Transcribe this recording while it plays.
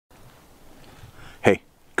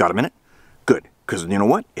Got a minute? Good, because you know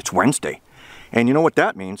what? It's Wednesday. And you know what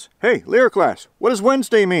that means? Hey, Lyra class, what does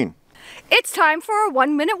Wednesday mean? It's time for a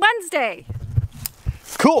 1 Minute Wednesday.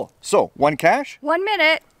 Cool. So, 1 cache? 1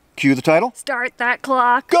 minute. Cue the title. Start that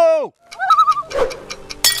clock. Go!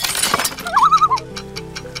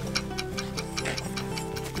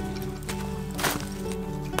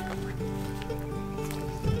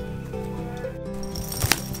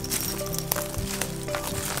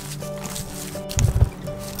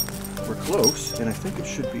 We're close, and I think it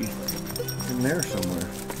should be in there somewhere.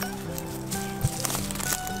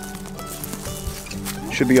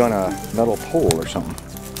 Should be on a metal pole or something.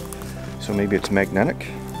 So maybe it's magnetic.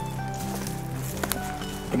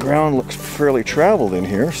 The ground looks fairly traveled in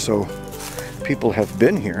here, so people have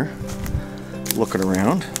been here looking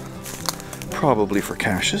around, probably for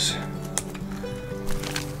caches.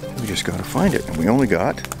 We just gotta find it, and we only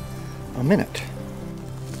got a minute.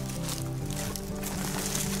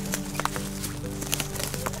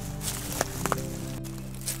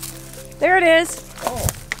 There it is. Oh,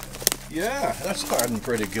 yeah, that's starting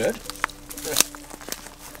pretty good.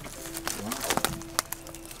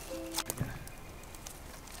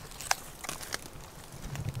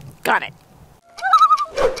 Got it.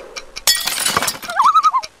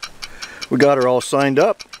 We got her all signed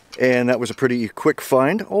up, and that was a pretty quick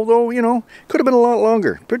find, although, you know, could have been a lot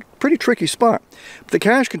longer. Pretty tricky spot. The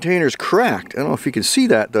cache container's cracked. I don't know if you can see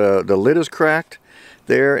that. The lid is cracked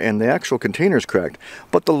there, and the actual container's cracked.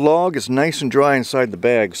 But the log is nice and dry inside the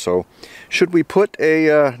bag, so should we put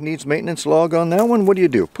a needs maintenance log on that one? What do you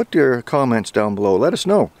do? Put your comments down below. Let us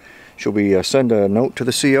know. Should we send a note to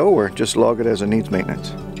the CO or just log it as a needs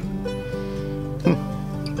maintenance?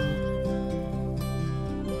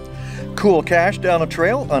 Cool cache down the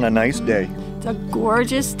trail on a nice day. It's a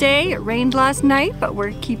gorgeous day. It rained last night, but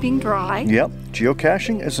we're keeping dry. Yep,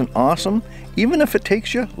 geocaching is an awesome, even if it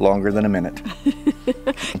takes you longer than a minute.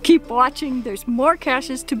 Keep watching. There's more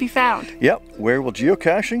caches to be found. Yep, where will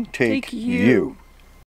geocaching take you?